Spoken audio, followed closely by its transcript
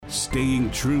staying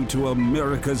true to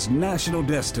America's national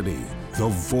destiny, the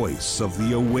voice of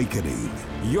the awakening.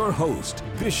 Your host,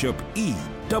 Bishop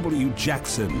E.W.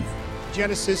 Jackson.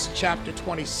 Genesis chapter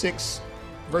 26,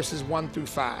 verses 1 through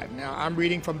 5. Now, I'm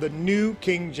reading from the New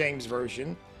King James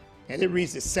Version, and it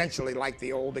reads essentially like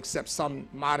the old, except some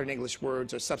modern English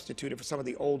words are substituted for some of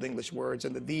the old English words,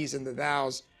 and the these and the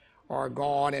thous are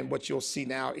gone, and what you'll see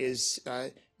now is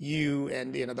you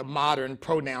and the modern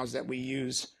pronouns that we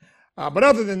use. But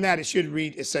other than that, it should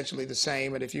read essentially the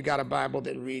same. And if you got a Bible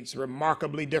that reads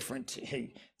remarkably different,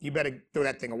 hey, you better throw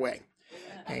that thing away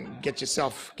and get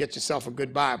yourself a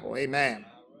good Bible. Amen.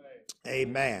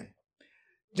 Amen.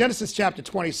 Genesis chapter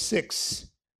 26,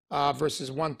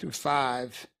 verses 1 through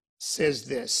 5 says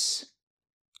this: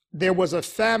 There was a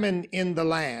famine in the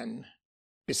land,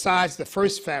 besides the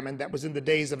first famine that was in the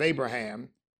days of Abraham.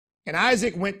 And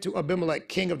Isaac went to Abimelech,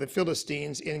 king of the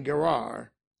Philistines, in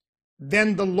Gerar.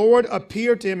 Then the Lord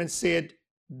appeared to him and said,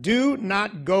 Do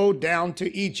not go down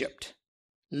to Egypt.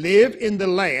 Live in the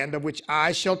land of which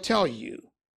I shall tell you.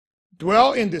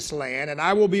 Dwell in this land, and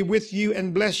I will be with you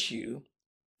and bless you.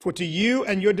 For to you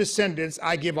and your descendants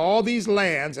I give all these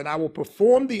lands, and I will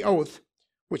perform the oath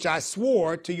which I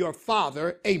swore to your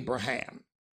father Abraham.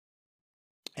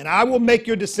 And I will make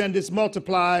your descendants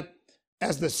multiply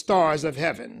as the stars of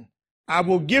heaven. I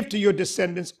will give to your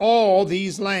descendants all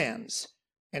these lands,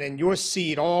 and in your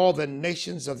seed all the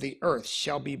nations of the earth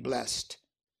shall be blessed,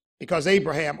 because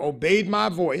Abraham obeyed my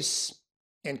voice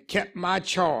and kept my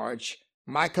charge,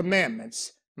 my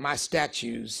commandments, my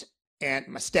statutes,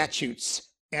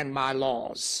 and my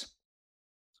laws.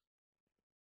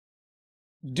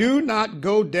 Do not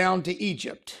go down to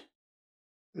Egypt.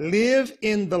 Live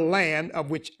in the land of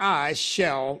which I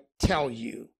shall tell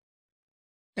you.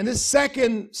 And the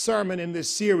second sermon in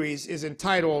this series is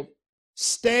entitled,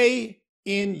 Stay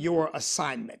in Your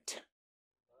Assignment.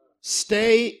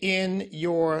 Stay in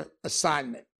your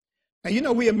assignment.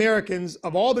 Now, we Americans,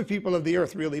 of all the people of the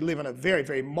earth, really live in a very,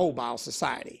 very mobile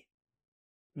society.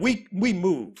 We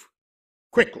move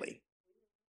quickly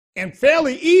and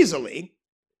fairly easily.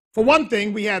 For one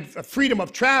thing, we have freedom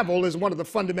of travel as one of the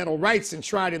fundamental rights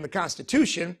enshrined in the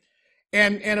Constitution,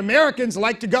 and Americans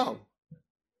like to go.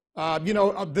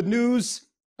 The news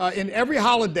in every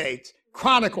holiday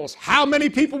chronicles how many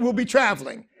people will be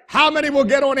traveling, how many will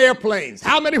get on airplanes,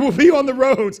 how many will be on the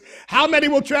roads, how many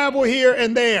will travel here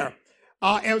and there.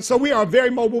 And so we are a very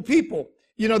mobile people.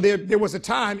 There was a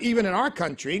time, even in our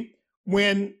country,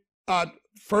 when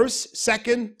first,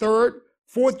 second, third,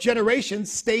 fourth generation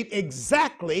stayed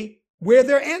exactly where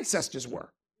their ancestors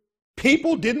were.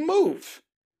 People didn't move.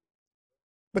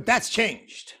 But that's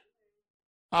changed.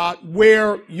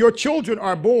 Where your children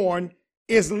are born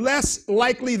is less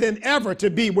likely than ever to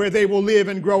be where they will live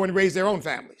and grow and raise their own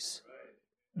families.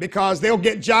 Because they'll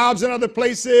get jobs in other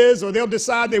places, or they'll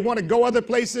decide they want to go other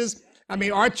places.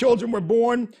 Our children were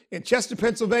born in Chester,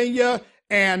 Pennsylvania,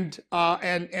 and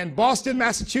Boston,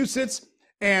 Massachusetts,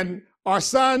 and our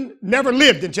son never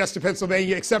lived in Chester,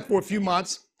 Pennsylvania, except for a few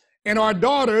months. And our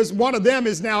daughters, one of them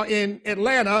is now in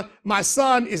Atlanta. My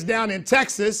son is down in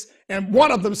Texas, and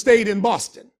one of them stayed in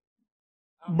Boston.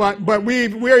 But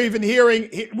we're even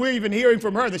hearing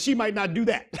from her that she might not do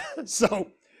that. So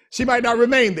she might not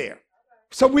remain there.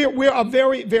 So we're a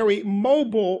very, very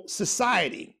mobile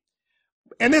society.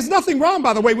 And there's nothing wrong,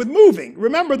 by the way, with moving.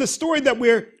 Remember, the story that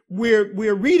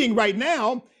we're reading right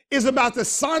now is about the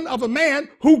son of a man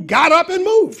who got up and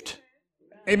moved.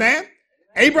 Amen.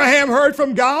 Abraham heard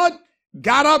from God,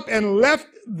 got up and left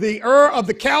the Ur of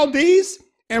the Chaldees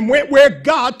and went where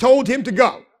God told him to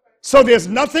go. So there's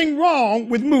nothing wrong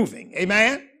with moving.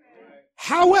 Amen.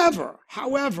 However,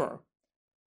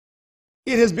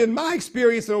 it has been my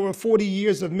experience over 40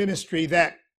 years of ministry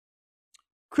that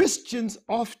Christians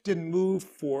often move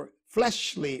for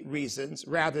fleshly reasons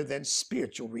rather than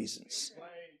spiritual reasons.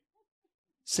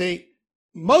 See,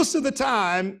 most of the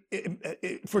time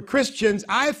for Christians,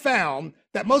 I've found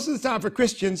that most of the time for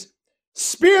Christians,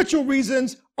 spiritual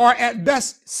reasons are at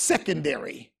best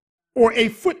secondary or a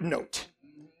footnote.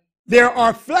 There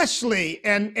are fleshly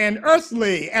and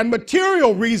earthly and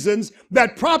material reasons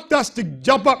that prompt us to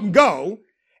jump up and go,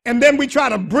 and then we try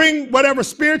to bring whatever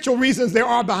spiritual reasons there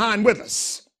are behind with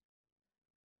us.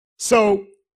 So,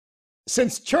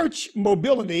 since church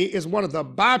mobility is one of the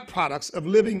byproducts of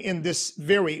living in this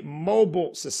very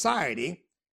mobile society,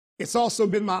 it's also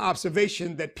been my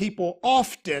observation that people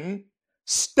often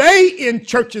stay in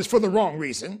churches for the wrong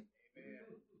reason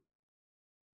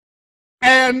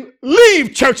and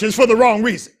leave churches for the wrong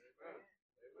reason.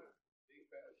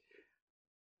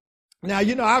 Now,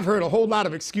 I've heard a whole lot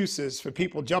of excuses for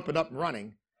people jumping up and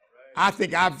running. I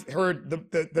think I've heard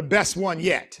the best one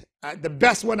yet. The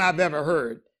best one I've ever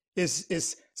heard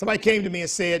is somebody came to me and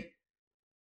said,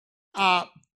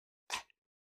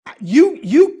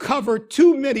 you cover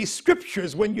too many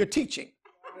scriptures when you're teaching.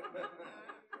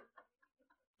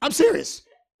 I'm serious.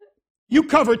 You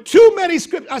cover too many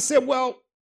scriptures. I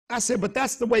said, but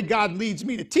that's the way God leads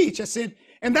me to teach. I said,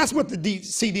 and that's what the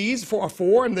CDs are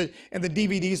for, and the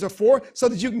DVDs are for, so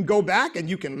that you can go back and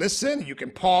you can listen, and you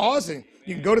can pause, and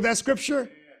you can go to that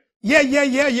scripture.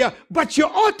 Yeah. But you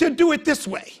ought to do it this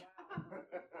way.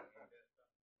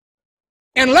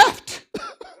 And left.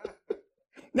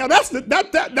 Now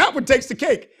that one takes the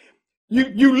cake.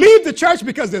 You leave the church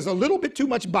because there's a little bit too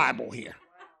much Bible here.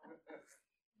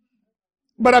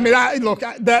 But I mean,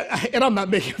 and I'm not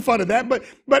making fun of that, but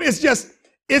it's just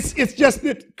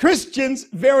that Christians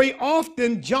very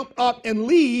often jump up and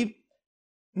leave,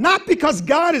 not because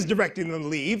God is directing them to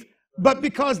leave, but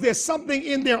because there's something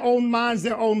in their own minds,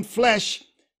 their own flesh,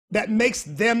 that makes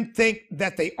them think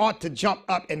that they ought to jump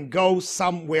up and go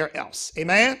somewhere else.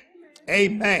 Amen?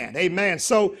 Amen.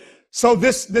 So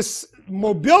this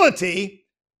mobility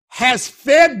has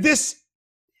fed this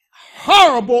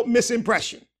horrible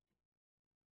misimpression.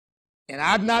 And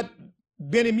I've not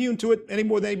been immune to it any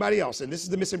more than anybody else. And this is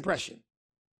the misimpression.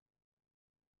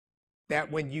 That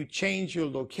when you change your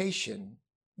location,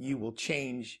 you will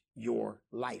change your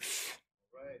life.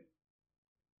 Right.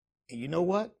 And you know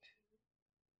what?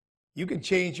 You can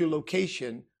change your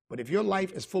location, but if your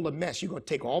life is full of mess, you're going to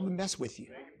take all the mess with you.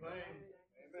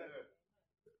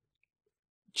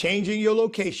 Changing your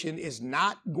location is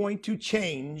not going to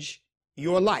change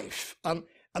your life. And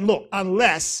look,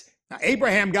 unless... Now,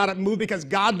 Abraham got up and moved because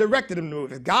God directed him to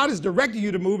move. If God is directing you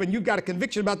to move and you've got a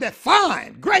conviction about that,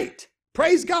 fine, great,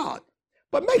 praise God.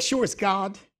 But make sure it's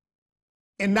God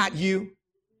and not you.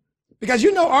 Because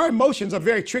you know our emotions are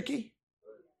very tricky.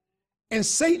 And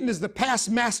Satan is the past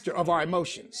master of our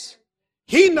emotions.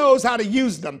 He knows how to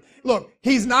use them. Look,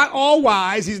 he's not all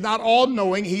wise. He's not all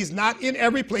knowing. He's not in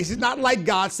every place. He's not like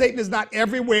God. Satan is not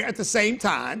everywhere at the same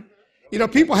time. You know,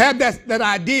 people have that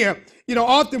idea. You know,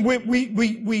 often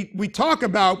we talk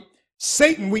about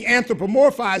Satan, we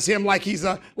anthropomorphize him like he's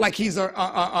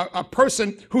a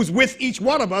person who's with each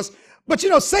one of us. But you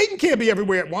know, Satan can't be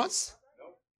everywhere at once.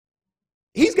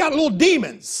 He's got little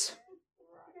demons.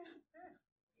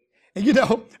 And you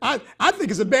know, I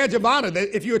think it's a badge of honor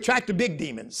that if you attract the big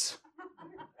demons.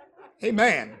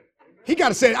 Amen. He got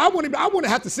to say, I want to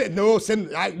have to say, no,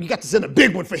 you got to send a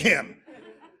big one for him.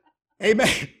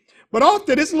 Amen. But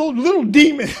often this little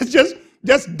demon is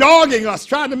just dogging us,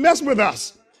 trying to mess with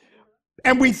us.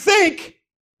 And we think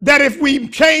that if we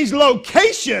change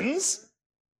locations,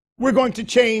 we're going to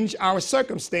change our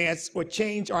circumstance or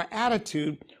change our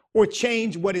attitude or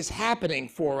change what is happening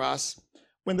for us,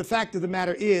 when the fact of the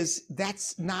matter is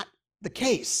that's not the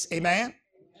case. Amen?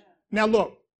 Now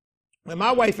look, when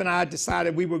my wife and I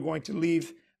decided we were going to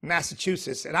leave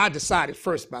Massachusetts, and I decided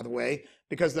first, by the way,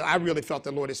 because I really felt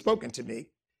the Lord had spoken to me.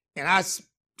 And I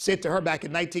said to her back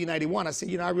in 1991, I said,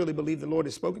 you know, I really believe the Lord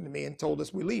has spoken to me and told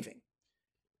us we're leaving.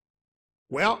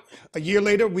 Well, a year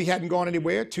later, we hadn't gone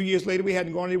anywhere. 2 years later, we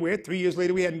hadn't gone anywhere. 3 years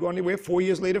later, we hadn't gone anywhere. 4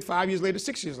 years later, 5 years later,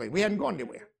 6 years later, we hadn't gone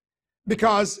anywhere.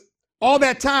 Because all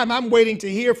that time, I'm waiting to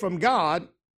hear from God.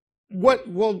 Well,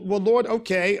 Lord,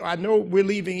 okay, I know we're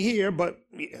leaving here, but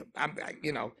I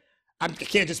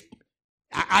can't just,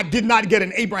 I did not get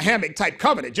an Abrahamic type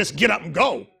covenant. Just get up and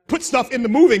go. Put stuff in the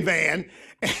moving van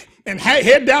and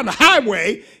head down the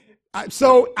highway.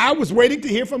 So I was waiting to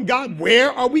hear from God.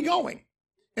 Where are we going?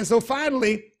 And so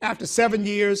finally, after 7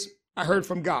 years, I heard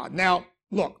from God. Now,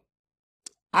 look,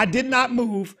 I did not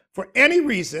move for any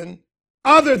reason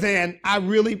other than I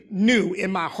really knew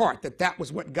in my heart that that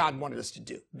was what God wanted us to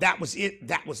do. That was it.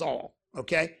 That was all.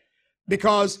 Okay?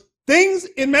 Because things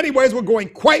in many ways were going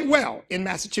quite well in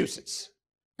Massachusetts.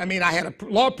 I mean, I had a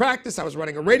law practice. I was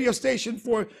running a radio station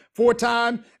for a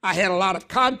time. I had a lot of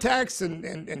contacts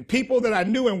and people that I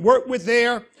knew and worked with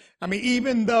there. I mean,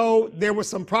 even though there were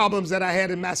some problems that I had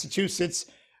in Massachusetts,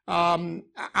 I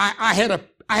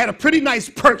had a pretty nice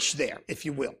perch there, if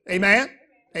you will. Amen?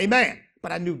 Amen.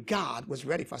 But I knew God was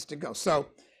ready for us to go. So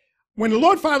when the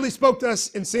Lord finally spoke to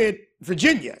us and said,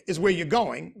 Virginia is where you're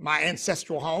going, my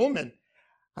ancestral home, and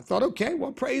I thought, okay,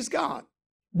 well, praise God.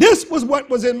 This was what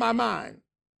was in my mind.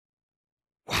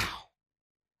 Wow,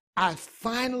 I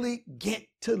finally get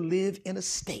to live in a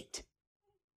state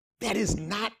that is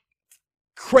not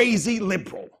crazy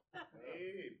liberal.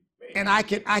 And I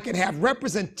can have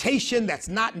representation that's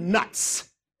not nuts.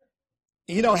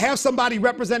 You know, have somebody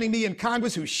representing me in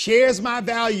Congress who shares my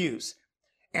values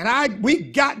And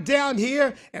we got down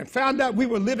here and found out we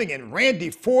were living in Randy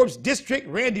Forbes' district.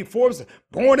 Randy Forbes,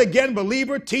 born again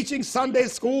believer, teaching Sunday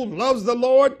school, loves the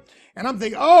Lord. And I'm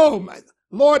thinking, oh, my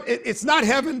Lord, it's not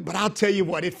heaven, but I'll tell you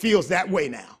what, it feels that way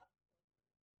now.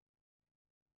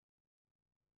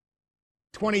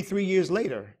 23 years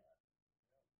later,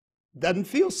 doesn't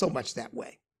feel so much that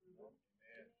way.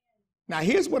 Now,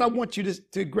 here's what I want you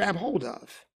to grab hold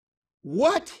of.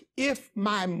 What if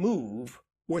my move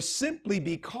was simply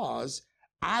because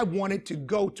I wanted to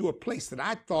go to a place that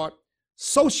I thought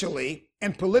socially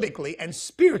and politically and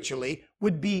spiritually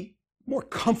would be more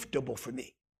comfortable for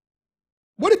me?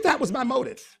 What if that was my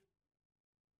motive?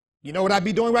 You know what I'd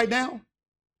be doing right now?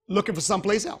 Looking for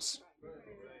someplace else.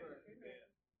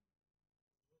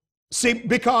 See,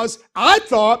 because I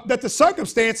thought that the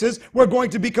circumstances were going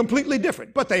to be completely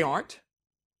different, but they aren't.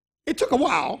 It took a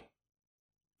while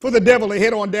for the devil to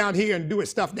head on down here and do his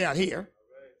stuff down here.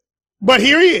 But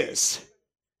here he is.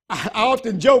 I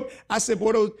often joke, I said,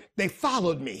 boy, they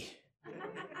followed me.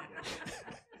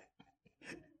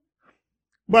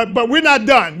 But we're not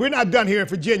done. We're not done here in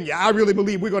Virginia. I really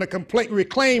believe we're going to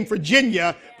reclaim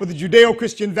Virginia for the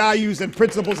Judeo-Christian values and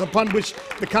principles upon which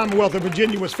the Commonwealth of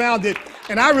Virginia was founded.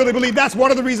 And I really believe that's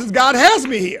one of the reasons God has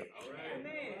me here.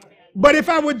 But if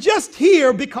I were just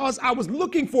here because I was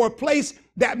looking for a place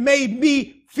that made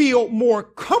me feel more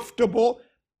comfortable,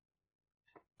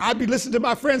 I'd be listening to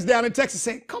my friends down in Texas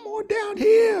saying, come on down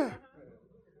here.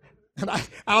 And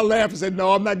I'll laugh and say,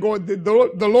 no, I'm not going.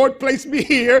 The Lord placed me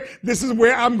here. This is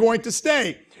where I'm going to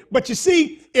stay. But you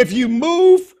see, if you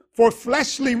move for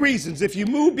fleshly reasons, if you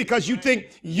move because you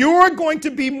think you're going to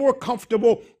be more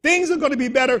comfortable, things are going to be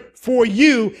better for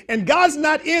you, and God's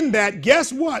not in that,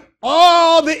 guess what?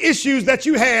 All the issues that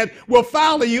you had will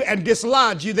follow you and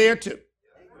dislodge you there too.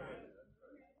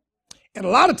 And a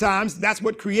lot of times, that's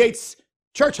what creates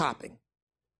church hopping,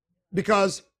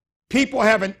 because people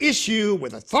have an issue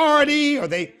with authority, or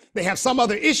they have some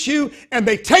other issue, and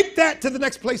they take that to the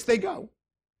next place they go.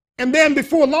 And then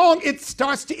before long, it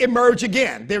starts to emerge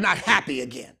again. They're not happy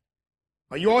again.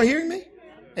 Are you all hearing me?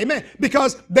 Amen.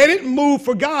 Because they didn't move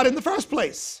for God in the first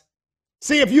place.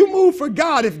 See, if you move for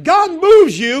God, if God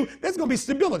moves you, there's going to be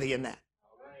stability in that.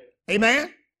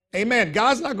 Amen. Amen.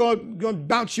 God's not going to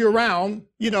bounce you around,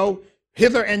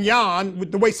 hither and yon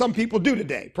with the way some people do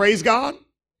today. Praise God.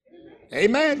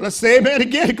 Amen. Let's say amen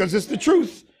again, because it's the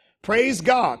truth. Praise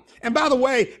God. And by the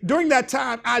way, during that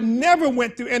time, I never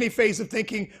went through any phase of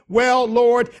thinking, well,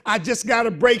 Lord, I just got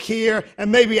a break here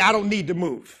and maybe I don't need to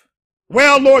move.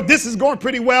 Well, Lord, this is going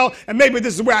pretty well and maybe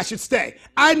this is where I should stay.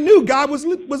 I knew God was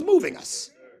moving us.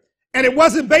 And it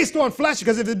wasn't based on flesh,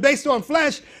 because if it's based on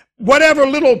flesh, whatever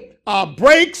little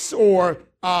breaks or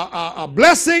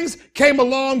blessings came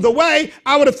along the way,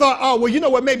 I would have thought, oh, well, you know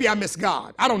what? Maybe I miss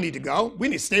God. I don't need to go. We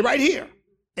need to stay right here.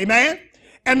 Amen.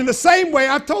 And in the same way,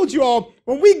 I've told you all,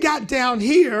 when we got down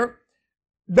here,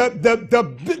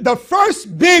 the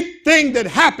first big thing that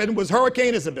happened was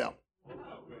Hurricane Isabel.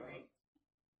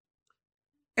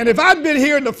 And if I'd been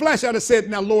here in the flesh, I'd have said,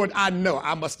 now, Lord, I know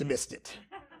I must have missed it.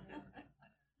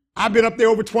 I've been up there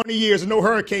over 20 years and no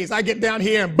hurricanes. I get down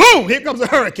here and boom, here comes a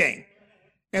hurricane.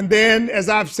 And then, as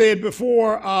I've said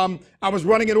before, I was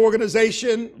running an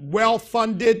organization,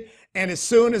 well-funded, and as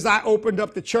soon as I opened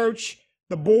up the church,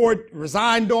 the board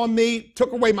resigned on me,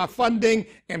 took away my funding,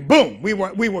 and boom, we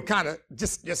were kind of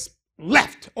just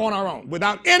left on our own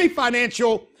without any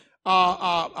financial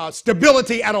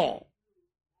stability at all.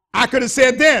 I could have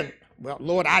said then, well,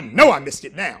 Lord, I know I missed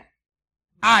it now.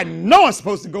 I know I'm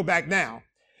supposed to go back now.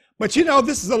 But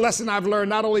this is a lesson I've learned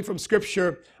not only from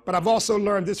Scripture, but I've also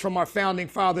learned this from our founding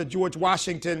father, George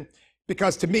Washington,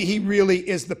 because to me, he really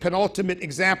is the penultimate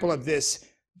example of this.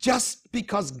 Just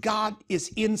because God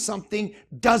is in something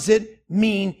doesn't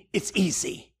mean it's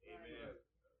easy.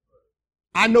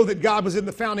 I know that God was in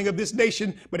the founding of this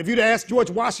nation, but if you'd asked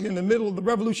George Washington in the middle of the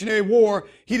Revolutionary War,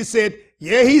 he'd have said,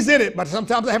 yeah, he's in it, but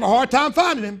sometimes I have a hard time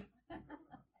finding him.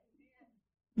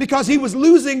 Because he was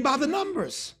losing by the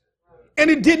numbers. And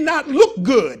it did not look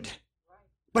good.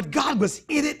 But God was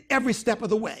in it every step of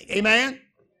the way. Amen?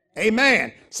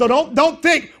 Amen. So don't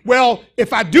think, well,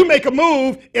 if I do make a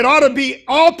move, it ought to be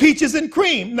all peaches and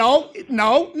cream. No.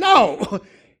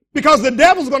 Because the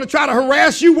devil's going to try to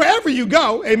harass you wherever you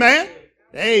go. Amen?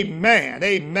 Amen.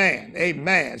 Amen.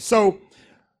 Amen. So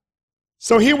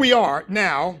here we are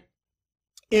now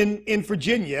in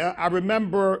Virginia. I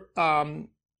remember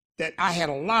that I had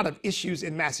a lot of issues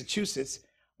in Massachusetts.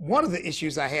 One of the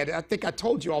issues I had, I think I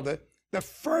told you all, the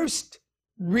first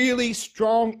really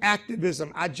strong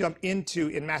activism I jumped into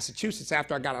in Massachusetts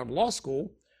after I got out of law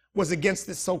school was against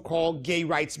this so-called gay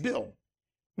rights bill.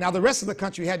 Now, the rest of the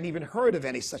country hadn't even heard of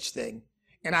any such thing.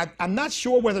 And I'm not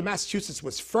sure whether Massachusetts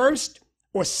was first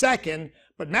or second,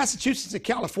 but Massachusetts and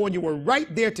California were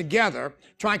right there together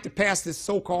trying to pass this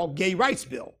so-called gay rights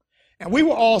bill. And we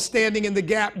were all standing in the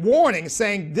gap warning,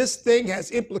 saying this thing has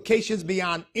implications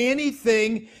beyond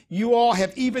anything you all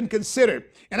have even considered.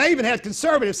 And I even had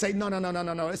conservatives say, no,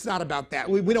 it's not about that.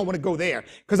 We don't want to go there.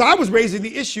 Because I was raising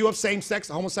the issue of same-sex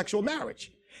homosexual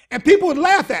marriage. And people would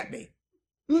laugh at me,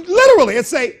 literally, and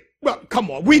say, well,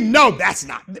 come on, we know that's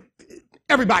not,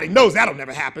 everybody knows that'll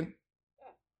never happen.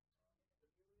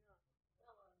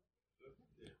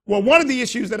 Well, one of the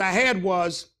issues that I had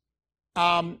was,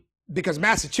 because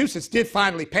Massachusetts did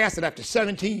finally pass it after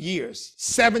 17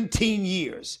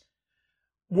 years,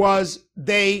 was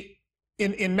they,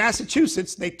 in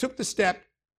Massachusetts, they took the step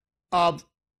of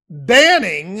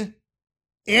banning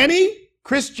any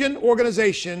Christian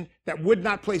organization that would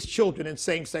not place children in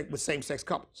same-sex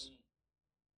couples.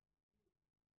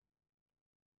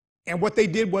 And what they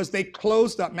did was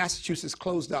Massachusetts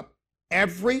closed up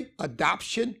every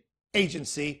adoption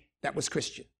agency that was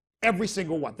Christian. Every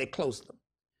single one. They closed them.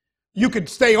 You could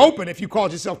stay open if you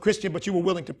called yourself Christian, but you were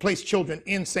willing to place children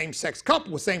in same-sex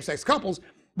couples.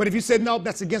 But if you said, no,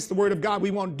 that's against the word of God, we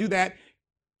won't do that.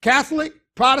 Catholic,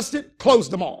 Protestant,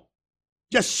 closed them all.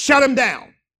 Just shut them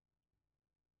down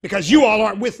because you all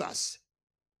aren't with us.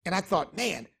 And I thought,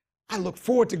 man, I look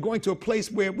forward to going to a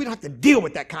place where we don't have to deal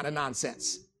with that kind of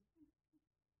nonsense.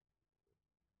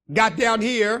 Got down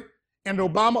here, and an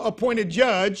Obama-appointed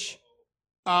judge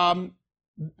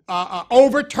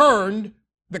overturned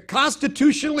the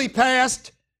constitutionally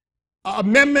passed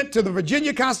amendment to the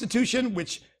Virginia Constitution,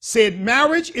 which said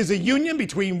marriage is a union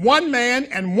between one man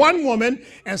and one woman,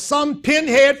 and some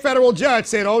pinhead federal judge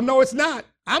said, oh, no, it's not.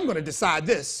 I'm going to decide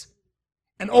this,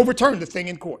 and overturned the thing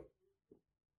in court.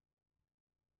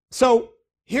 So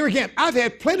here again, I've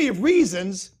had plenty of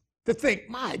reasons to think,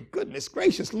 my goodness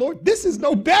gracious, Lord, this is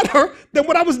no better than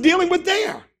what I was dealing with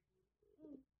there.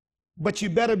 But you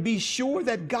better be sure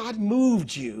that God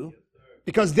moved you,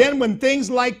 because then when things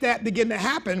like that begin to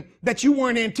happen that you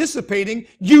weren't anticipating,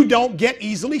 you don't get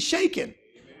easily shaken.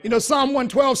 You know, Psalm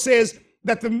 112 says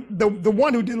that the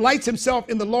one who delights himself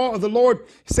in the law of the Lord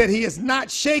said he is not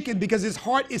shaken because his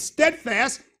heart is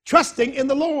steadfast, trusting in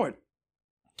the Lord.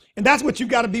 And that's what you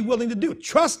got to be willing to do.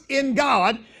 Trust in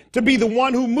God to be the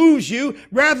one who moves you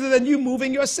rather than you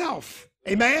moving yourself.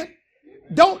 Amen?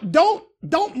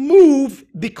 Don't move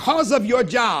because of your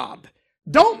job.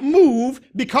 Don't move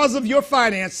because of your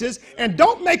finances, and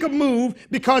don't make a move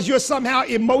because you're somehow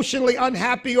emotionally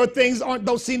unhappy or things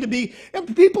don't seem to be.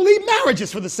 And people leave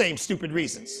marriages for the same stupid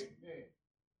reasons.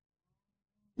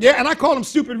 Yeah, and I call them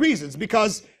stupid reasons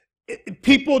because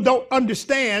people don't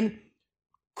understand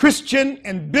Christian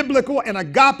and biblical and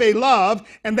agape love,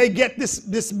 and they get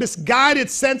this misguided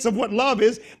sense of what love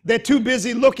is. They're too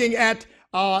busy looking at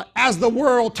as the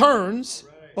world turns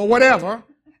or whatever,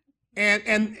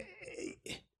 and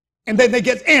then they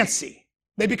get antsy.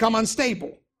 They become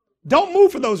unstable. Don't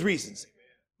move for those reasons.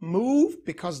 Move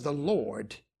because the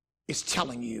Lord is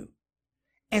telling you,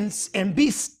 and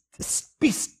be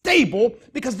stable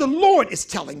because the Lord is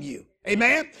telling you.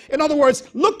 Amen? In other words,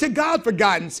 look to God for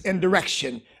guidance and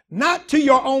direction, not to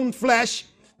your own flesh.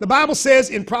 The Bible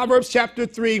says in Proverbs chapter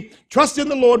 3, trust in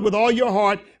the Lord with all your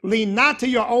heart, lean not to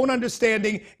your own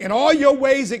understanding, in all your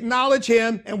ways acknowledge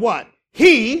him, and what?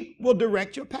 He will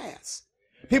direct your paths.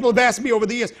 People have asked me over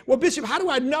the years, well, Bishop, how do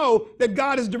I know that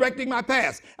God is directing my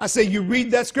paths? I say, you read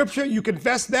that scripture, you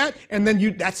confess that, and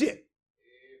then that's it.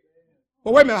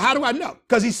 Well, wait a minute, how do I know?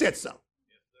 Because he said so.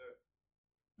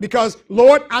 Because,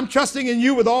 Lord, I'm trusting in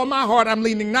you with all my heart. I'm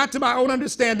leaning not to my own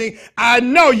understanding. I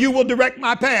know you will direct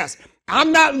my paths.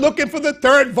 I'm not looking for the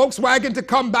third Volkswagen to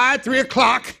come by at 3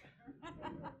 o'clock.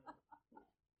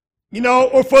 You know,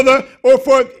 or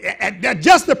at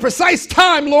just the precise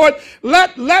time, Lord,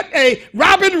 let a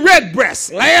robin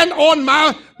redbreast land on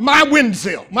my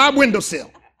windowsill. I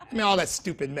mean, all that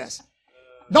stupid mess.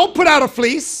 Don't put out a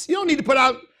fleece. You don't need to put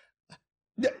out.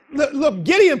 Look,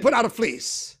 Gideon put out a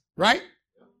fleece, right?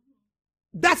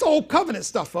 That's old covenant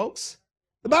stuff, folks.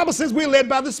 The Bible says we're led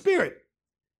by the Spirit.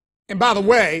 And by the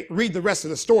way, read the rest of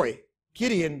the story.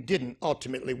 Gideon didn't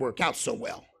ultimately work out so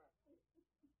well.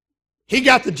 He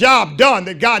got the job done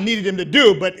that God needed him to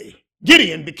do, but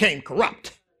Gideon became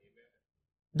corrupt.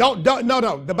 No.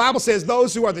 The Bible says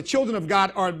those who are the children of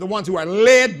God are the ones who are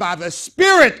led by the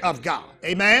Spirit of God.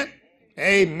 Amen?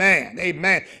 Amen.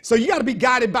 Amen. So you got to be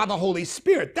guided by the Holy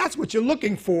Spirit. That's what you're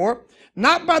looking for,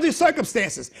 not by the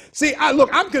circumstances. See,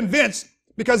 I'm convinced,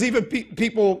 because even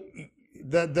people,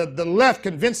 the left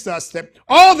convinced us that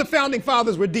all the founding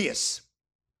fathers were deists.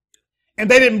 And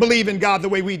they didn't believe in God the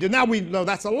way we do. Now we know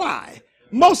that's a lie.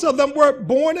 Most of them were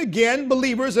born again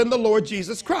believers in the Lord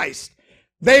Jesus Christ.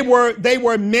 They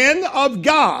were men of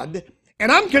God.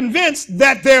 And I'm convinced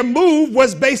that their move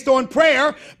was based on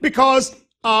prayer because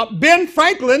Ben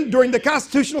Franklin, during the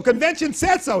Constitutional Convention,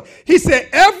 said so. He said,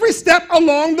 every step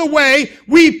along the way,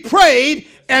 we prayed,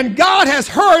 and God has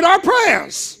heard our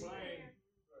prayers.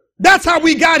 That's how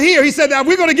we got here. He said, now, if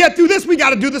we're going to get through this, we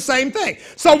got to do the same thing.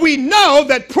 So we know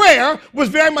that prayer was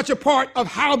very much a part of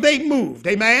how they moved.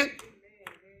 Amen?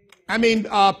 I mean,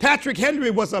 Patrick Henry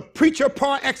was a preacher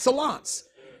par excellence.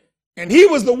 And he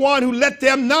was the one who let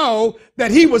them know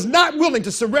that he was not willing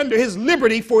to surrender his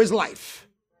liberty for his life.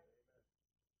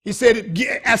 He said,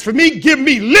 as for me, give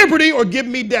me liberty or give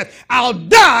me death. I'll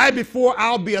die before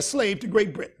I'll be a slave to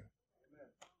Great Britain.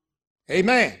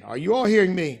 Amen. Are you all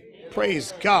hearing me?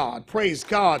 Praise God. Praise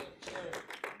God.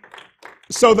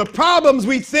 So the problems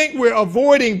we think we're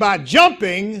avoiding by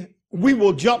jumping, we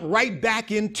will jump right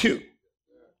back into.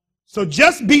 So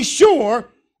just be sure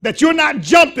that you're not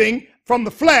jumping from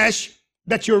the flesh,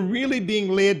 that you're really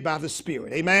being led by the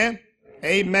Spirit. Amen?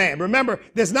 Amen. Remember,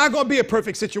 there's not going to be a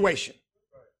perfect situation.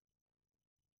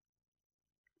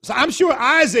 So I'm sure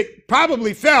Isaac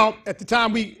probably felt at the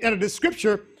time we entered the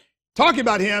scripture talking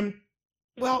about him,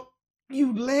 well,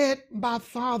 you led my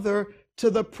father to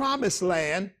the promised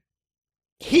land.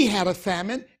 He had a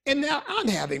famine, and now I'm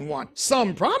having one.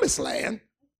 Some promised land.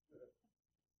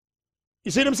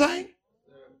 You see what I'm saying?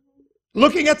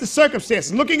 Looking at the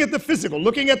circumstances, looking at the physical,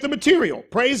 looking at the material.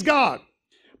 Praise God.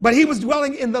 But he was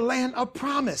dwelling in the land of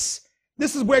promise.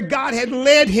 This is where God had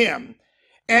led him.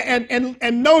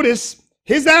 And notice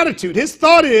his attitude. His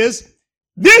thought is,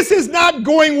 this is not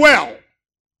going well.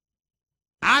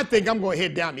 I think I'm going to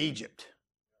head down to Egypt.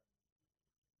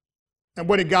 And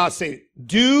what did God say?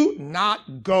 Do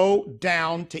not go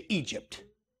down to Egypt.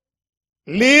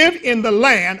 Live in the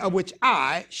land of which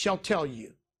I shall tell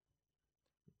you.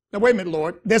 Now, wait a minute,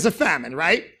 Lord. There's a famine,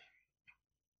 right?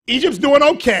 Egypt's doing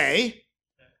okay.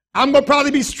 I'm going to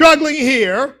probably be struggling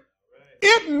here.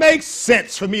 It makes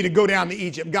sense for me to go down to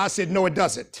Egypt. God said, no, it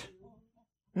doesn't.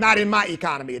 Not in my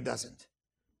economy, it doesn't.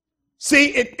 See,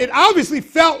 it obviously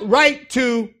felt right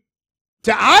to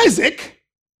Isaac,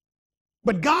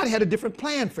 but God had a different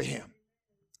plan for him.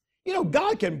 You know,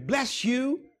 God can bless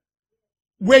you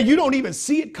where you don't even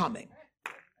see it coming.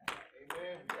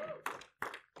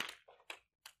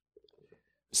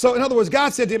 So in other words,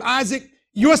 God said to him, Isaac,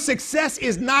 your success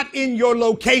is not in your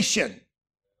location.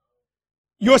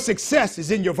 Your success is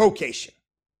in your vocation.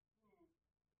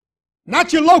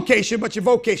 Not your location, but your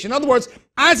vocation. In other words,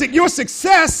 Isaac, your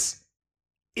success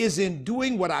is in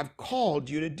doing what I've called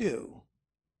you to do,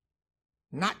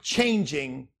 not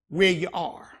changing where you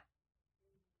are.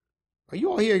 Are you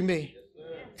all hearing me?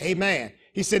 Yes, amen.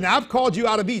 He said, now I've called you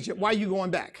out of Egypt. Why are you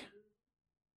going back?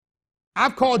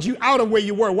 I've called you out of where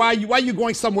you were. Why are you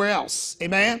going somewhere else?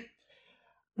 Amen.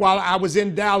 While I was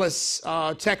in Dallas,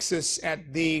 Texas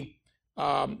at the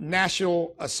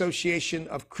National Association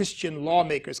of Christian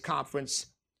Lawmakers Conference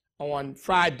on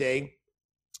Friday,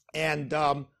 and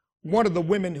one of the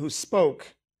women who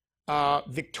spoke,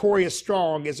 Victoria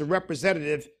Strong, is a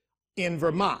representative in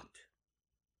Vermont.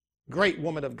 Great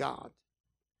woman of God.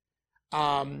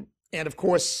 And of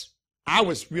course, I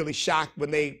was really shocked when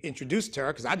they introduced her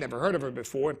because I'd never heard of her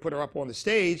before and put her up on the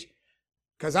stage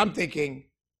because I'm thinking,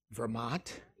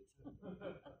 Vermont?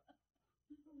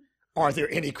 Are there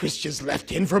any Christians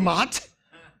left in Vermont?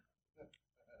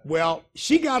 Well,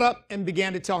 she got up and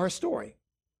began to tell her story.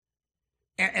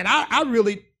 And I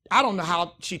don't know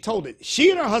how she told it.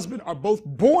 She and her husband are both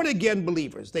born again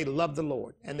believers. They love the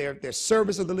Lord and they're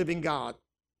service of the living God.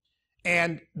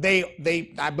 And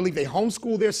I believe they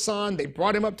homeschooled their son. They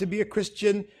brought him up to be a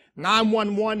Christian.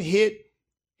 911 hit.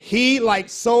 He, like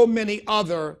so many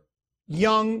other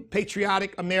young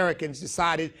patriotic Americans,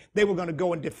 decided they were going to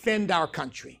go and defend our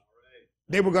country.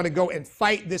 They were going to go and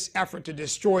fight this effort to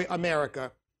destroy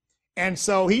America. And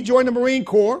so he joined the Marine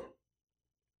Corps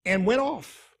and went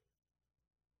off.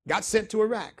 Got sent to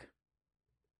Iraq.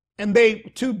 And they,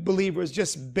 two believers,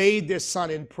 just bathed their son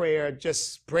in prayer,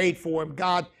 just prayed for him.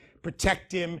 God,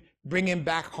 protect him, bring him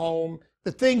back home,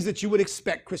 the things that you would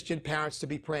expect Christian parents to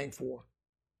be praying for.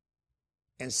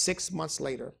 And 6 months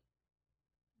later,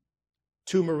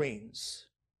 2 Marines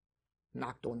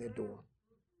knocked on their door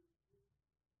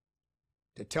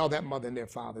to tell that mother and their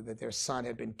father that their son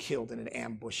had been killed in an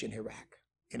ambush in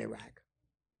Iraq,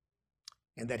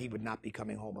 and that he would not be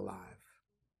coming home alive.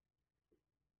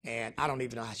 And I don't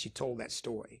even know how she told that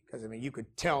story, because I mean, you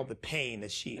could tell the pain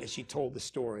as she told the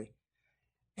story.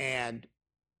 And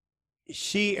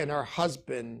she and her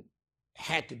husband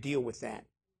had to deal with that.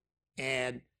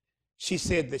 And she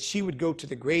said that she would go to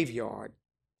the graveyard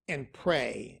and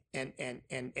pray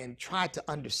and try to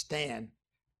understand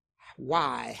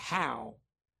why, how.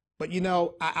 But you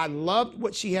know, I loved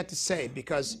what she had to say,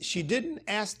 because she didn't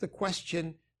ask the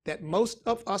question that most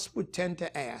of us would tend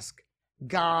to ask.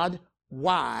 God,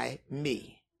 why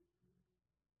me?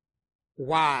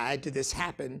 Why did this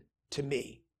happen to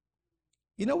me?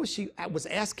 You know what she was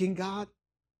asking God?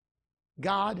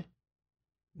 God,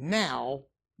 now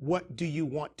what do you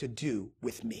want to do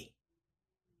with me?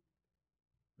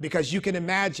 Because you can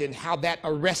imagine how that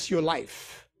arrests your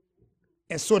life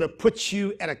and sort of puts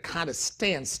you at a kind of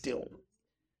standstill,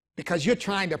 because you're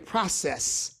trying to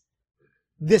process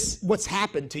this, what's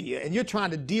happened to you, and you're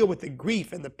trying to deal with the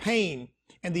grief and the pain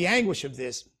and the anguish of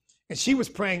this. And she was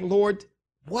praying, Lord,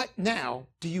 what now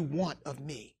do you want of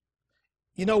me?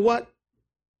 You know what?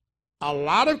 A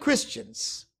lot of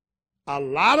Christians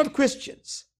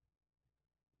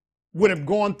would have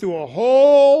gone through a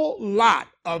whole lot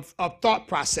of thought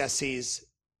processes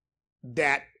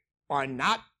that are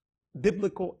not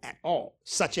biblical at all,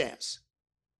 such as,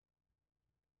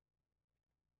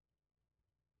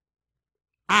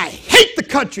 I hate the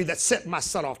country that sent my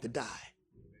son off to die.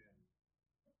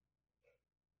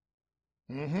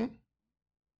 And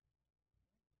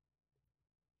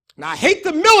I hate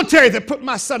the military that put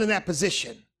my son in that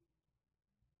position.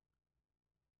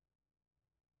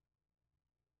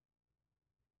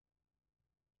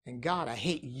 And God, I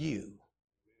hate you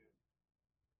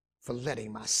for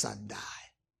letting my son die.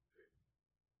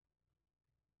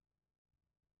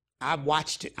 I've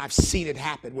watched it. I've seen it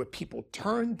happen where people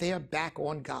turn their back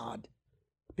on God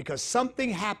because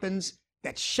something happens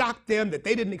that shocked them, that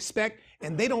they didn't expect,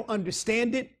 and they don't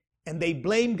understand it, and they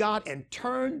blame God and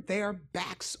turn their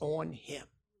backs on him.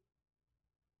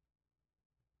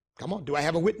 Come on, do I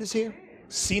have a witness here?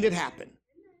 Seen it happen.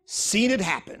 Seen it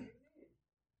happen.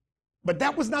 But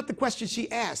that was not the question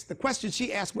she asked. The question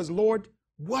she asked was, Lord,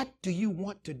 what do you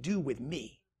want to do with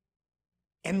me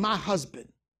and my husband?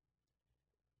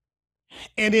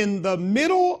 And in the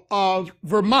middle of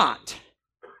Vermont,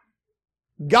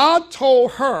 God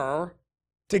told her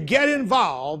to get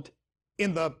involved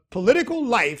in the political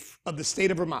life of the state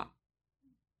of Vermont.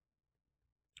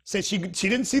 Said she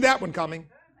didn't see that one coming.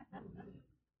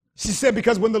 She said,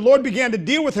 because when the Lord began to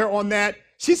deal with her on that,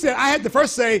 she said, I had to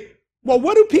first say, well,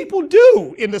 what do people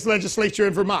do in this legislature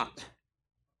in Vermont?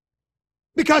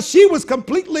 Because she was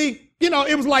completely,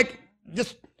 it was like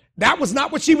just, that was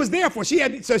not what she was there for. She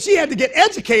had to get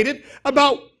educated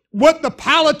about what the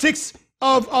politics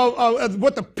of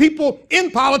what the people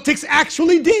in politics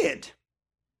actually did.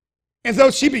 And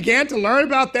so she began to learn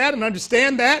about that and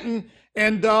understand that,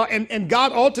 and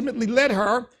God ultimately led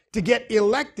her to get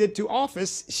elected to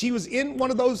office. She was in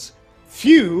one of those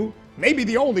few, maybe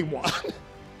the only one,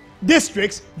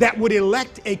 districts that would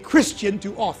elect a Christian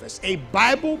to office, a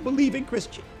Bible-believing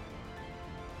Christian.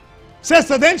 So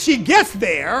then she gets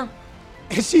there,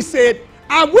 and she said,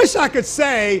 I wish I could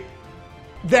say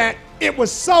that it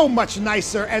was so much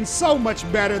nicer and so much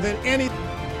better than any